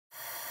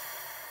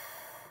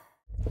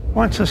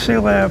Once the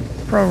Sealab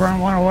program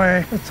went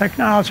away, the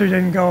technology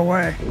didn't go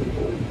away.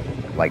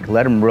 Like,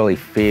 let them really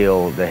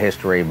feel the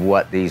history of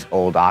what these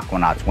old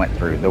Aquanauts went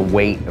through, the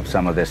weight of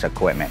some of this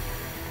equipment.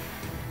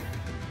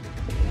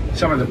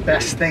 Some of the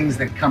best things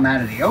that come out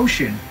of the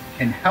ocean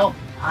can help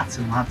lots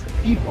and lots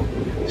of people.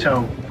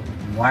 So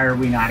why are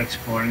we not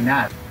exploring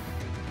that?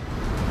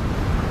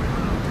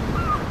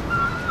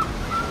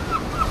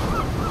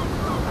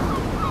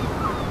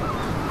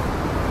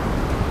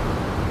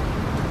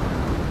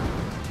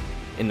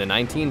 In the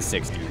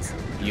 1960s,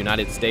 the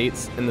United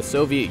States and the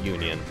Soviet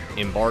Union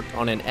embarked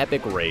on an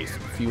epic race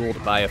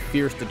fueled by a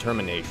fierce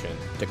determination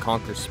to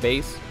conquer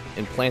space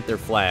and plant their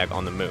flag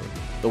on the moon.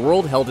 The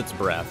world held its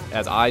breath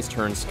as eyes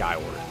turned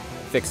skyward,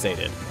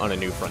 fixated on a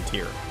new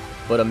frontier.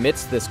 But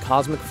amidst this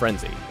cosmic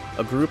frenzy,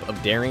 a group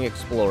of daring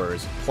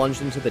explorers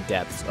plunged into the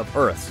depths of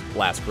Earth's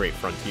last great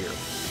frontier.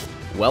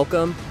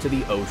 Welcome to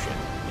the ocean,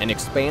 an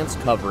expanse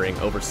covering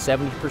over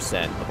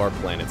 70% of our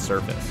planet's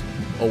surface.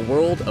 A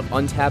world of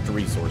untapped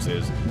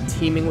resources,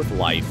 teeming with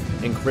life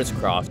and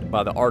crisscrossed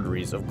by the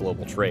arteries of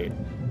global trade.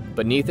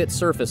 Beneath its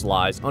surface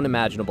lies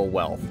unimaginable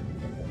wealth,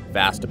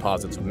 vast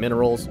deposits of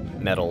minerals,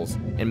 metals,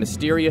 and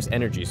mysterious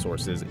energy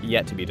sources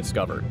yet to be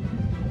discovered.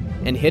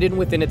 And hidden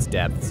within its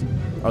depths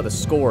are the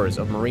scores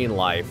of marine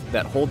life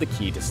that hold the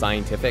key to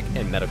scientific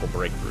and medical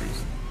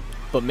breakthroughs.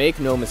 But make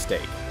no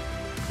mistake,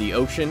 the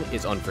ocean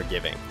is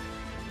unforgiving.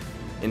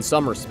 In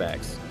some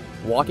respects,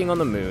 walking on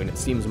the moon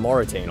seems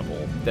more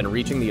attainable than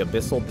reaching the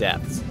abyssal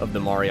depths of the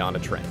Mariana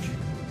Trench.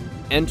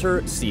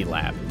 Enter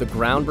Sealab, the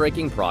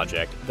groundbreaking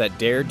project that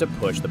dared to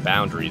push the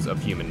boundaries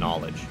of human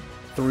knowledge.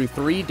 Through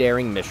 3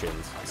 daring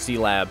missions,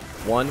 Sealab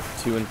 1,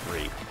 2, and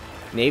 3,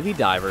 Navy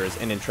divers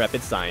and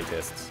intrepid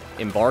scientists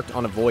embarked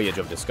on a voyage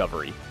of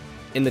discovery.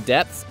 In the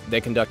depths, they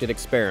conducted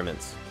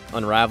experiments,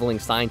 unraveling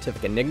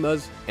scientific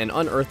enigmas and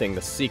unearthing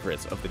the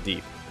secrets of the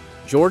deep.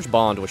 George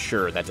Bond was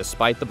sure that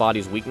despite the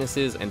body's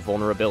weaknesses and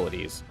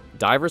vulnerabilities,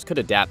 divers could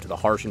adapt to the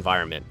harsh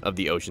environment of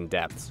the ocean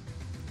depths.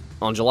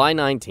 On July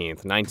 19,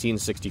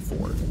 1964,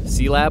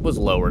 Sealab was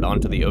lowered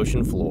onto the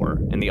ocean floor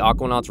and the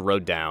Aquanauts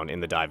rode down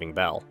in the diving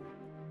bell.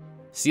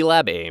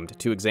 Sealab aimed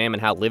to examine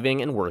how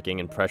living and working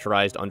in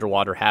pressurized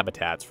underwater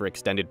habitats for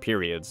extended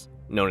periods,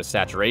 known as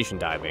saturation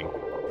diving,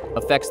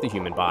 affects the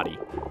human body.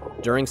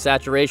 During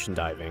saturation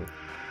diving,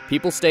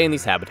 people stay in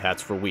these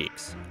habitats for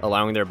weeks,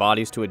 allowing their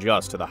bodies to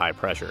adjust to the high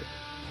pressure.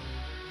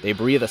 They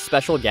breathe a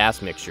special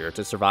gas mixture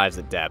to survive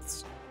at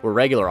depths, where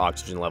regular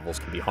oxygen levels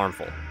can be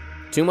harmful.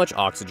 Too much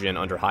oxygen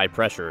under high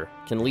pressure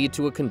can lead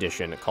to a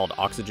condition called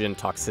oxygen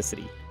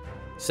toxicity.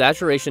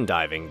 Saturation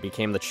diving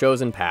became the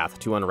chosen path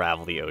to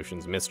unravel the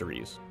ocean's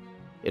mysteries.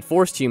 It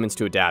forced humans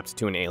to adapt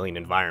to an alien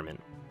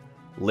environment.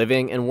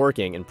 Living and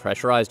working in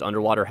pressurized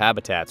underwater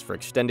habitats for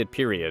extended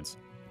periods,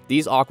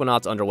 these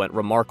Aquanauts underwent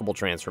remarkable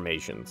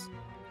transformations,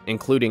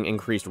 including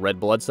increased red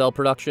blood cell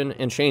production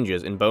and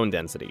changes in bone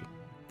density.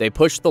 They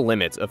pushed the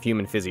limits of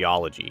human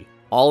physiology,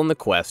 all in the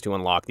quest to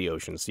unlock the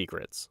ocean's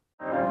secrets.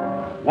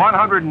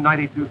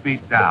 192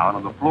 feet down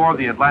on the floor of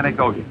the Atlantic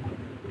Ocean,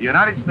 the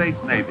United States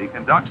Navy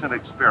conducts an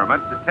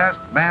experiment to test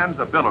man's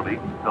ability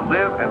to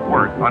live and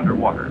work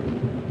underwater.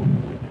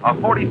 A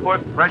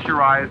 40-foot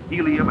pressurized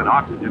helium and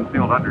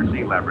oxygen-filled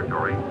undersea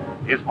laboratory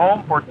is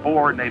home for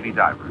 4 Navy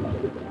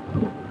divers.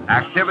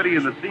 Activity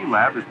in the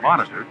Sealab is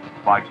monitored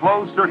by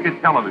closed-circuit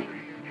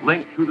television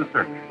linked to the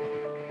surface.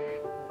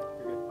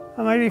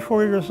 I'm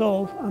 84 years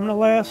old. I'm the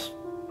last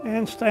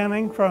man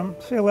standing from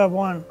Sealab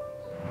 1.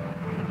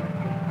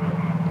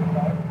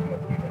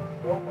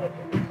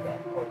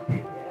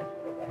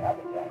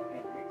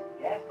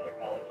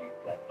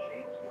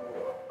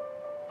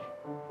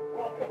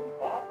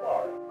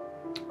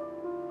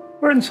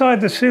 We're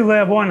inside the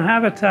Sealab 1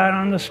 habitat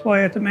on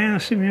display at the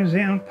Manistee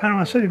Museum,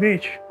 Panama City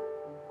Beach.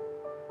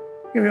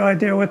 Give you an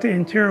idea what the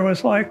interior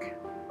was like.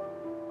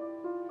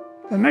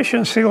 The mission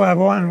of Sealab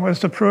 1 was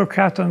to prove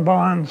Captain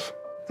Bond's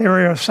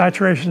theory of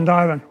saturation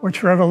diving,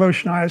 which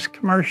revolutionized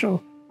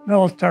commercial,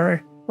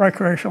 military,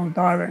 recreational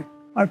diving.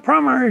 My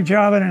primary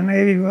job in the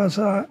Navy was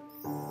a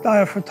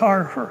dive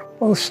photographer,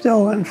 both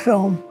still and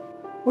film.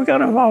 We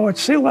got involved with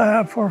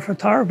Sealab for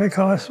photography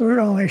because we were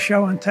the only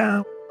show in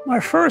town. My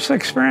first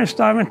experience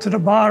diving to the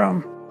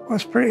bottom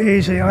was pretty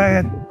easy. I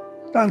had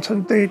done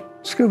some deep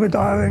scuba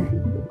diving.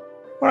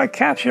 What I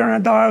captured on a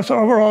dive was an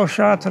overall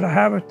shot to the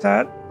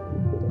habitat.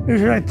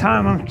 Usually I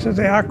time them to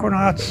the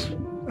Aquanauts.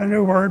 I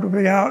knew word would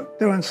be out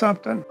doing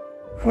something.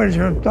 Footage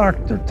of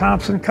Dr.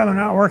 Thompson coming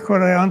out working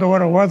with an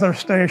underwater weather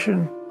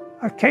station.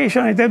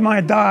 Occasionally I did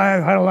my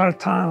dive, had a lot of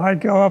time.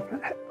 I'd go up,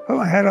 put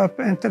my head up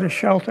into the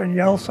shelter and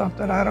yell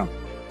something at them.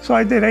 So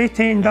I did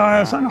 18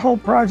 dives on the whole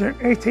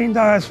project, 18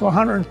 dives for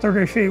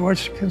 130 feet,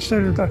 which is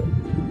considered the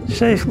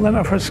safe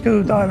limit for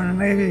scuba diving in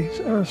the Navy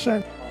ever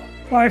since.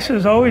 Life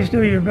says always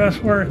do your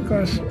best work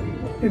because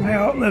it may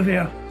outlive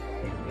you.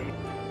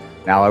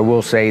 Now, I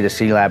will say the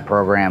Sealab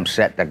program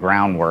set the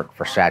groundwork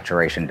for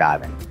saturation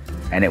diving,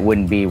 and it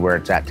wouldn't be where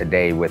it's at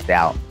today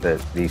without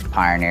these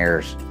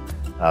pioneers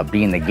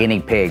being the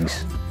guinea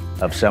pigs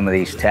of some of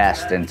these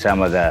tests and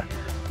some of the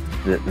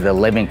the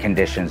living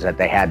conditions that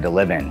they had to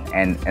live in.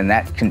 And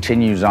that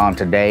continues on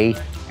today,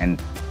 and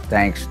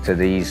thanks to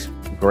these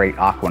great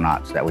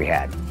aquanauts that we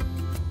had.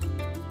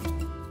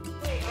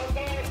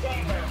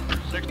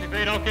 60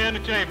 feet, okay in the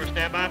chamber,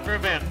 stand by for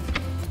event.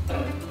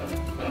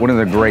 One of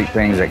the great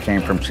things that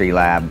came from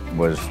Sealab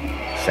was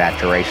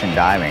saturation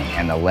diving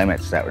and the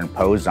limits that were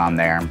imposed on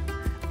there,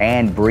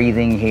 and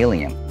breathing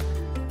helium,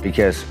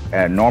 because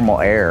normal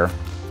air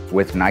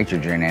with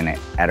nitrogen in it,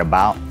 at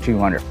about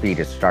 200 feet,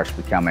 it starts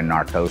becoming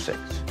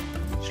narcotics.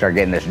 Start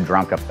getting this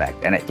drunk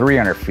effect. And at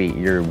 300 feet,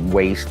 you're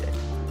wasted.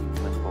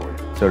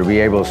 So to be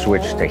able to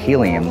switch to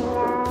helium,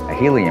 a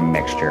helium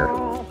mixture,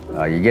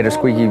 you get a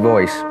squeaky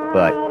voice,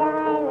 but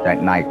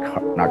that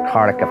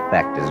narcotic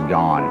effect is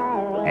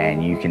gone,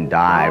 and you can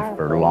dive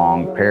for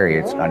long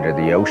periods under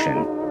the ocean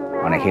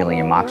on a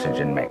helium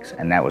oxygen mix.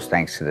 And that was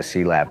thanks to the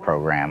Sealab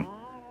program.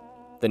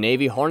 The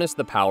Navy harnessed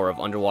the power of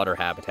underwater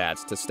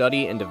habitats to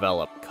study and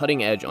develop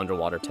cutting-edge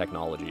underwater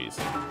technologies,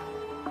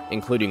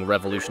 including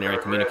revolutionary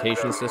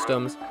communication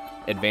systems,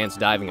 advanced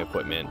diving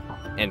equipment,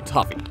 and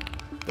Tuffy,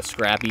 the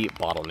scrappy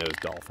bottlenose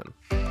dolphin.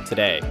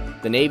 Today,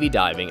 the Navy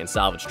Diving and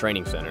Salvage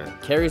Training Center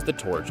carries the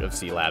torch of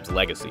Sealab's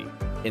legacy.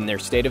 In their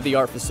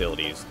state-of-the-art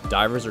facilities,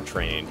 divers are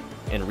trained,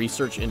 and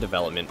research and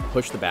development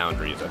push the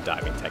boundaries of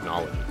diving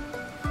technology.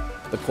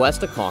 The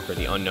quest to conquer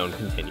the unknown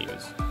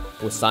continues,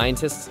 with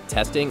scientists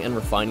testing and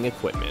refining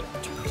equipment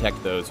to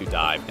protect those who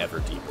dive ever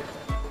deeper.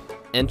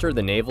 Enter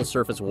the Naval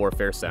Surface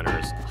Warfare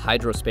Center's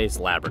Hydrospace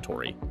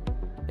Laboratory,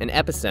 an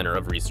epicenter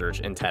of research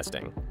and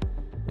testing.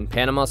 In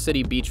Panama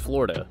City Beach,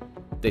 Florida,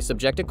 they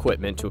subject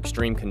equipment to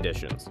extreme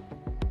conditions,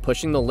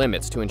 pushing the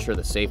limits to ensure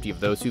the safety of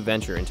those who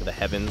venture into the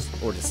heavens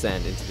or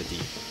descend into the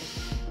deep.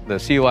 The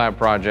Sealab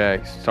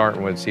project,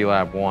 starting with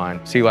Sealab 1.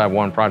 Sealab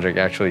 1 project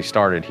actually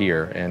started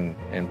here in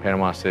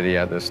Panama City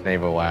at this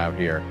naval lab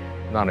here.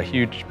 Not a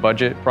huge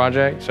budget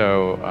project,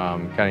 so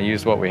kind of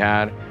used what we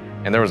had.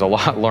 And there was a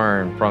lot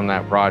learned from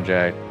that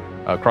project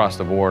across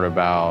the board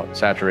about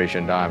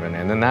saturation diving.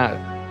 And then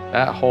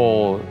that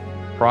whole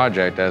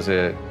project, as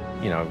it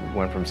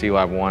went from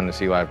Sealab 1 to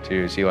Sealab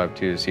 2, Sealab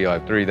 2 to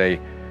Sealab 3,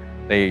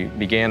 they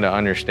began to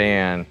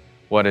understand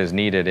what is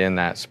needed in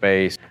that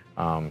space.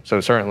 So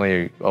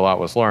certainly a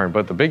lot was learned,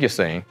 but the biggest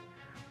thing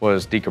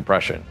was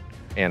decompression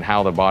and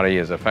how the body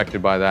is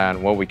affected by that,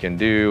 and what we can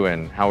do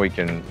and how we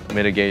can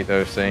mitigate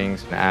those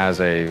things. As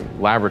a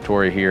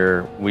laboratory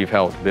here, we've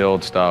helped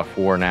build stuff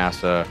for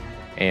NASA,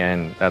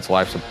 and that's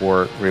life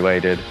support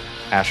related,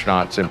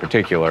 astronauts in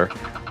particular,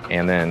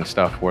 and then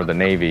stuff for the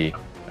Navy,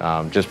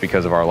 just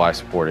because of our life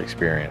support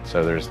experience.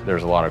 So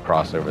there's a lot of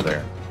crossover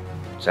there.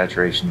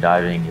 Saturation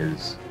diving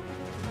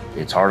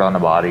it's hard on the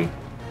body.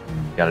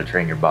 You got to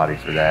train your body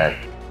for that.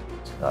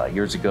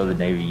 Years ago, the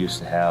Navy used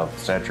to have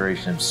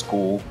saturation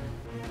school.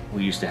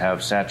 We used to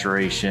have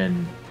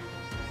saturation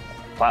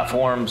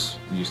platforms,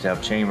 we used to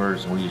have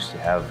chambers, and we used to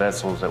have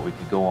vessels that we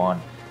could go on.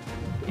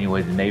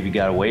 Anyway, the Navy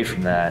got away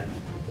from that.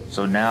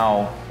 So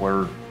now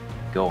we're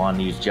go on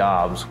these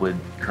jobs with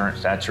current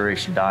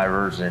saturation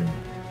divers and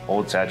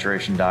old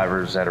saturation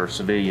divers that are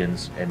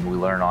civilians, and we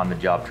learn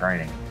on-the-job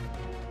training.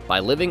 By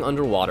living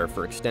underwater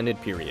for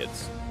extended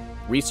periods,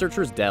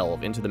 researchers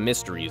delve into the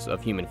mysteries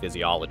of human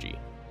physiology.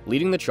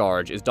 Leading the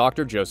charge is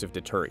Dr. Joseph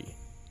Dituri,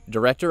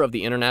 Director of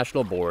the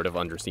International Board of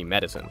Undersea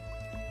Medicine.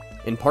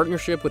 In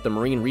partnership with the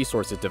Marine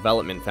Resources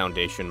Development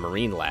Foundation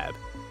Marine Lab,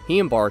 he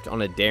embarked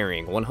on a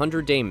daring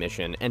 100-day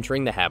mission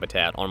entering the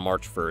habitat on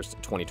March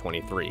 1st,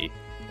 2023,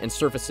 and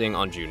surfacing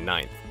on June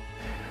 9th.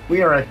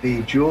 We are at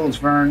the Jules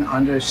Verne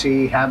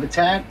undersea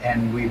habitat,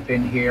 and we've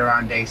been here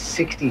on day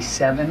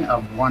 67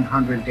 of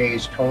 100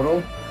 days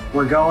total.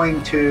 We're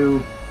going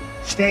to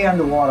stay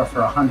underwater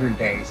for 100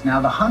 days.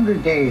 Now, the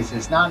 100 days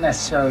is not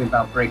necessarily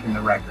about breaking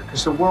the record,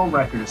 because the world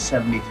record is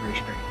 73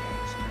 straight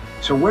days.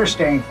 So we're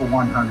staying for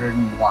 100,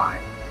 and why?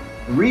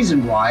 The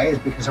reason why is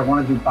because I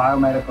want to do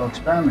biomedical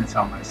experiments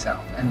on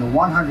myself. And the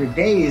 100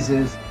 days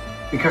is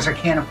because I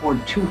can't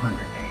afford 200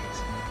 days.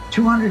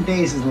 200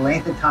 days is the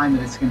length of time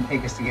that it's going to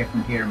take us to get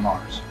from here to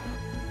Mars.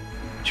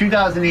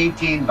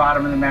 2018,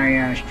 bottom of the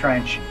Marianas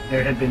Trench,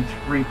 there had been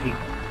 3 people.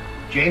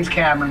 James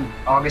Cameron,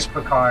 August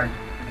Piccard,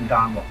 and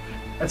Don Walsh.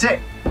 That's it.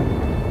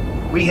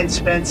 We had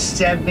spent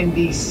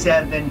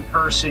 77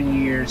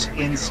 person years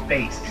in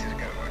space.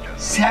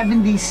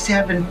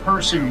 77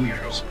 person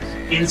years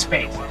in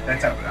space.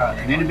 That's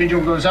an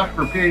individual goes up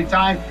for a period of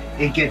time,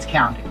 it gets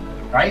counted,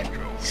 right?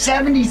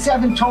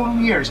 77 total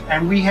years,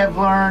 and we have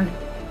learned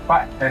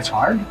what? That's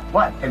hard.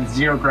 What? And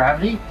zero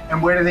gravity.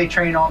 And where do they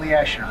train all the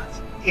astronauts?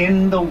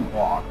 In the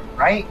water,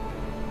 right?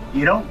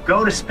 You don't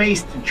go to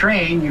space to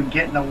train, you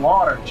get in the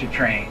water to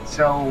train.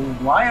 So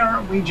why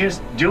aren't we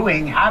just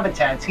doing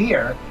habitats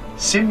here,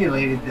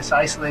 simulated this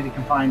isolated,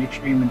 confined,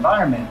 extreme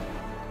environment?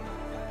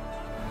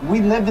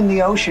 We live in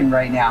the ocean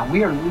right now.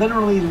 We are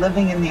literally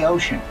living in the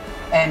ocean.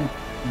 And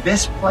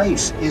this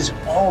place is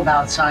all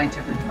about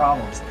scientific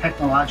problems,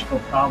 technological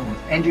problems,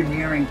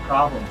 engineering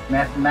problems,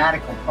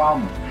 mathematical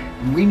problems.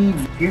 And we need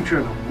the future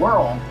of the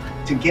world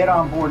to get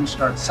on board and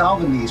start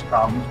solving these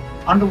problems.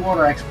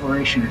 Underwater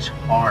exploration is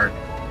hard.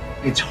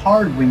 It's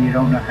hard when you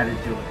don't know how to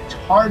do it. It's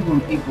hard when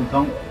people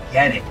don't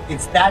get it.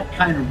 It's that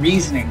kind of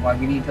reasoning why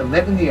we need to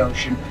live in the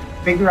ocean,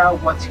 figure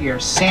out what's here,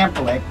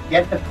 sample it,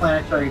 get the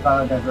planetary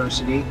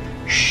biodiversity,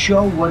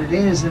 show what it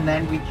is, and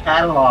then we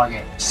catalog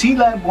it.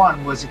 Sealab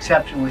 1 was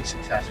exceptionally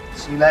successful.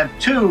 Sealab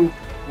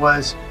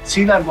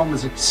 1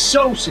 was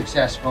so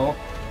successful,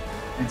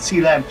 and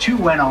Sealab 2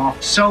 went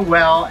off so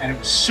well, and it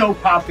was so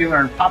popular,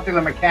 and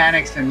popular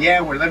mechanics, and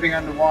yeah, we're living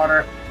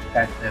underwater,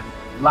 that the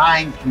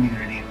line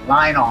community, the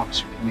line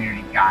officer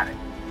community got it.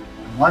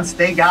 And once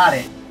they got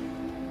it,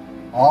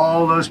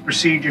 all those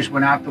procedures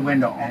went out the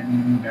window,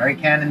 and Barry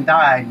Cannon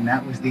died, and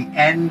that was the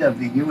end of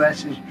the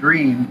US's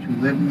dream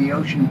to live in the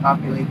ocean,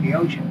 populate the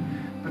ocean.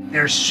 But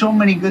there's so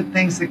many good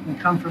things that can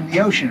come from the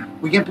ocean.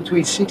 We get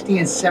between 60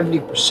 and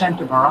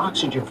 70% of our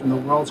oxygen from the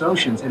world's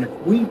oceans, and if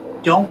we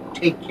don't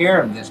take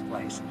care of this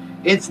place,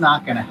 it's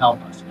not going to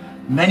help us.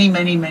 Many,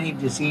 many, many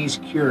disease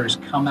cures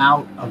come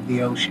out of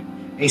the ocean.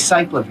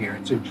 Acyclovir,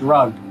 it's a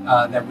drug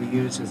that we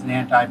use as an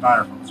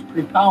antiviral. It's a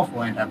pretty powerful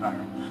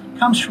antiviral.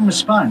 Comes from a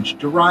sponge,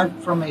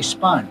 derived from a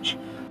sponge.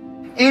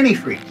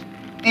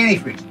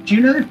 Antifreeze. Do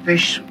you know that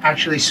fish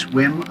actually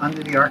swim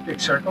under the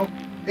Arctic Circle?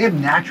 They have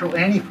natural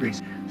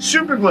antifreeze.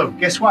 Superglue,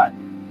 guess what?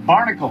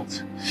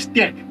 Barnacles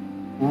stick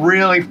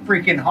really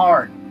freaking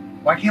hard.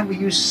 Why can't we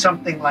use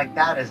something like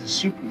that as a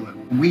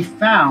superglue? We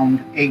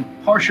found a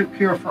partial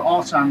cure for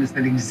Alzheimer's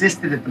that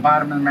existed at the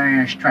bottom of the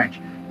Marianas Trench.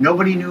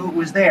 Nobody knew it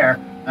was there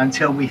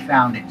until we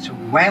found it. So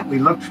we went, we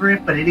looked for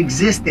it, but it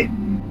existed.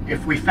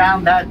 If we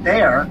found that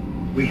there,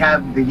 we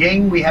have the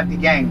yin, we have the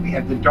yang, we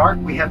have the dark,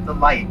 we have the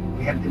light,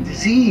 we have the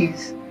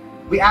disease,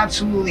 we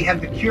absolutely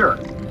have the cure.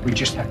 We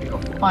just have to go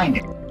find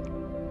it.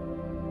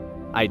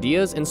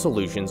 Ideas and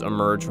solutions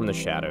emerge from the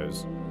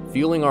shadows,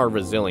 fueling our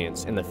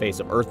resilience in the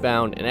face of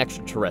earthbound and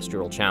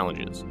extraterrestrial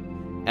challenges.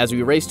 As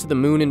we race to the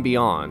moon and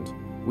beyond,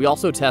 we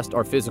also test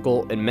our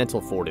physical and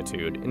mental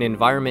fortitude in the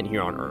environment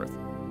here on Earth,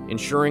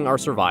 ensuring our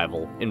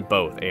survival in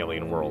both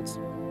alien worlds.